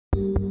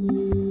Let's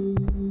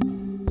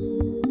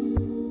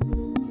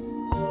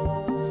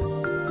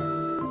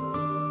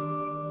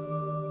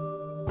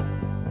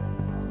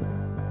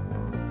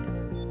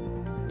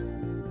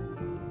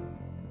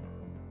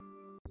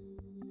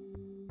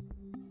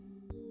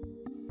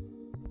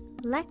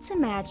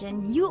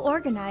imagine you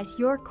organize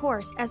your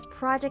course as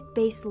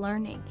project-based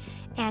learning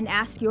and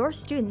ask your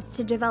students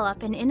to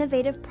develop an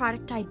innovative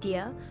product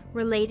idea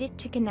related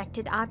to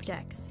connected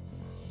objects.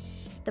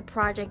 The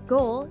project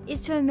goal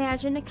is to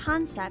imagine a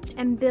concept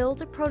and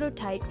build a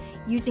prototype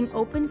using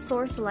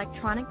open-source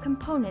electronic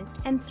components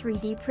and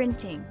 3D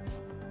printing.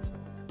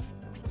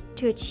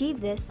 To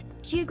achieve this,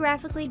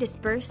 geographically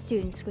dispersed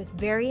students with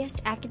various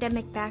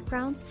academic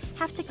backgrounds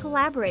have to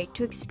collaborate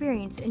to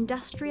experience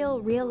industrial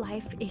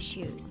real-life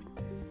issues.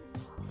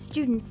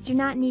 Students do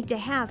not need to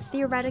have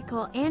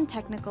theoretical and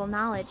technical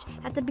knowledge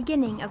at the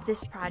beginning of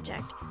this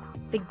project.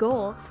 The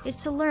goal is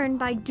to learn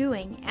by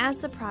doing as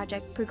the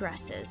project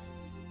progresses.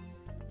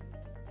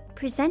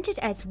 Presented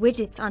as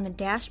widgets on a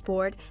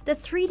dashboard, the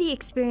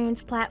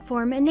 3DEXPERIENCE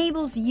platform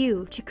enables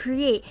you to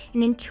create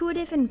an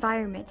intuitive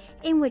environment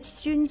in which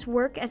students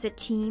work as a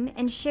team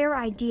and share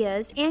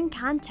ideas and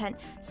content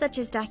such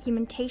as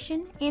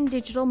documentation and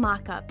digital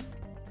mock-ups.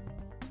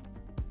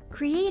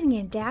 Creating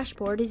a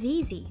dashboard is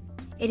easy.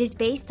 It is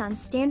based on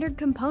standard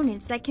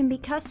components that can be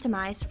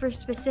customized for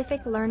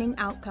specific learning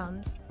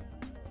outcomes.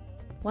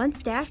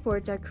 Once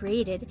dashboards are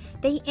created,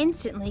 they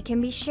instantly can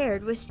be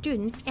shared with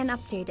students and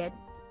updated.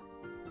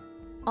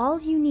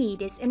 All you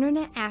need is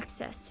internet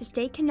access to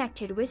stay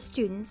connected with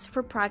students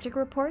for project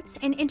reports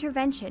and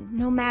intervention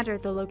no matter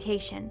the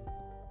location.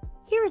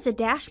 Here is a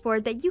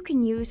dashboard that you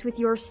can use with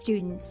your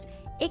students.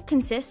 It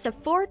consists of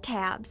 4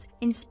 tabs: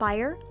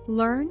 Inspire,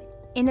 Learn,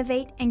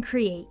 Innovate, and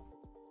Create.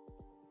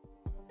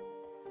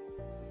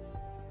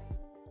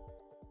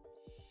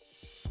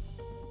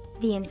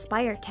 The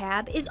Inspire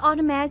tab is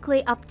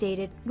automatically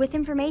updated with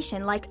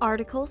information like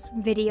articles,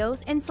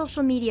 videos, and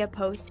social media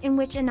posts in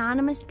which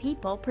anonymous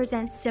people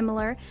present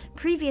similar,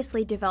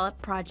 previously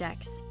developed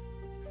projects.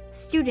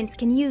 Students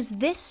can use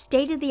this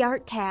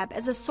state-of-the-art tab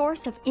as a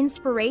source of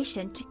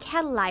inspiration to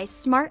catalyze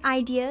smart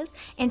ideas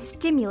and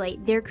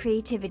stimulate their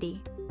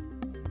creativity.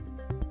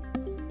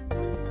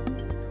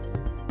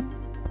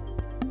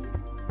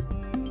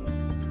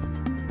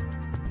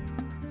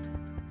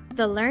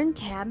 The Learn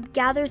tab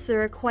gathers the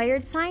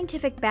required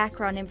scientific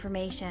background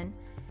information.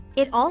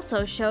 It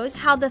also shows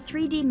how the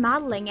 3D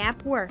modeling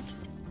app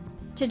works.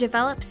 To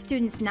develop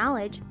students'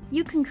 knowledge,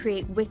 you can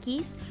create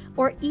wikis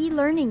or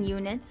e-learning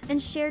units and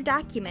share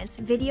documents,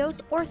 videos,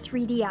 or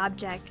 3D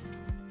objects.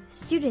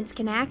 Students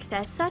can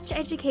access such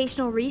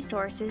educational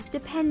resources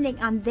depending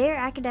on their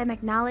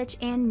academic knowledge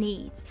and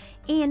needs,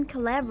 and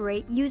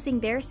collaborate using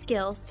their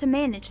skills to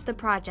manage the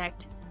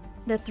project.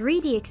 The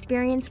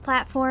 3DEXPERIENCE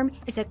platform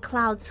is a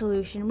cloud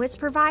solution which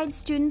provides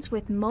students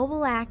with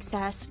mobile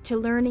access to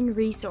learning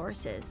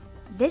resources.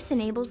 This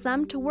enables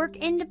them to work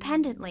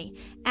independently,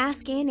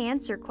 ask and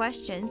answer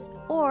questions,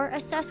 or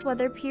assess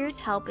whether peers'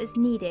 help is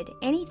needed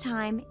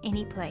anytime,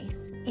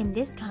 anyplace. In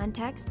this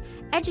context,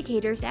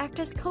 educators act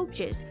as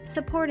coaches,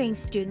 supporting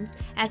students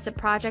as the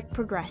project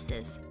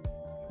progresses.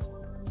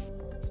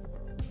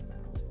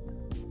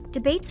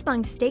 Debates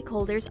among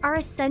stakeholders are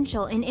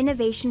essential in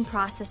innovation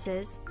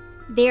processes.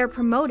 They are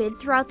promoted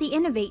throughout the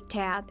Innovate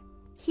tab.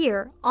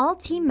 Here, all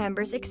team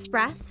members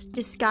express,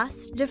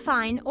 discuss,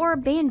 define, or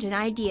abandon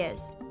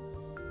ideas.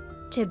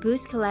 To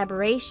boost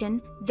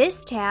collaboration,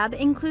 this tab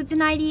includes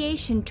an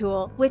ideation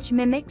tool which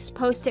mimics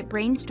post-it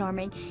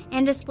brainstorming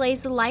and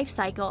displays the life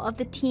cycle of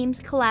the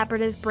team's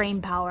collaborative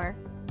brainpower.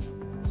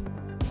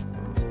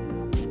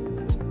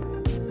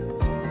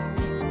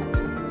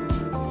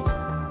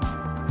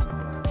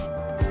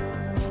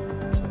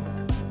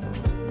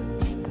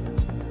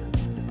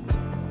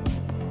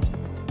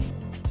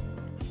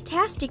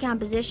 Task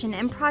decomposition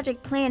and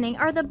project planning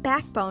are the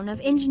backbone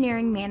of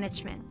engineering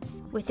management.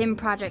 Within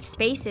project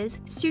spaces,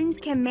 students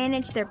can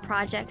manage their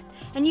projects,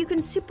 and you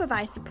can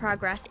supervise the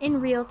progress in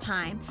real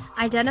time,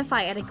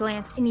 identify at a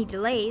glance any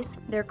delays,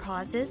 their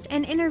causes,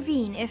 and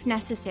intervene if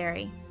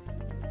necessary.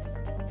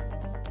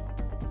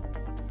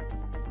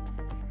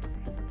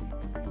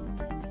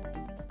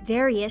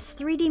 Various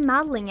 3D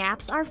modeling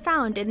apps are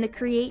found in the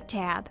Create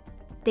tab.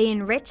 They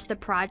enrich the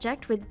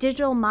project with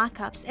digital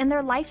mock-ups and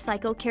their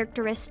lifecycle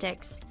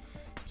characteristics.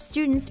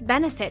 Students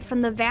benefit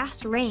from the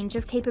vast range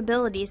of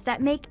capabilities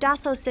that make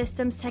Dassault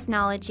Systems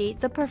technology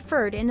the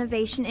preferred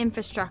innovation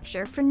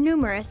infrastructure for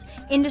numerous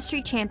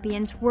industry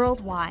champions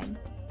worldwide.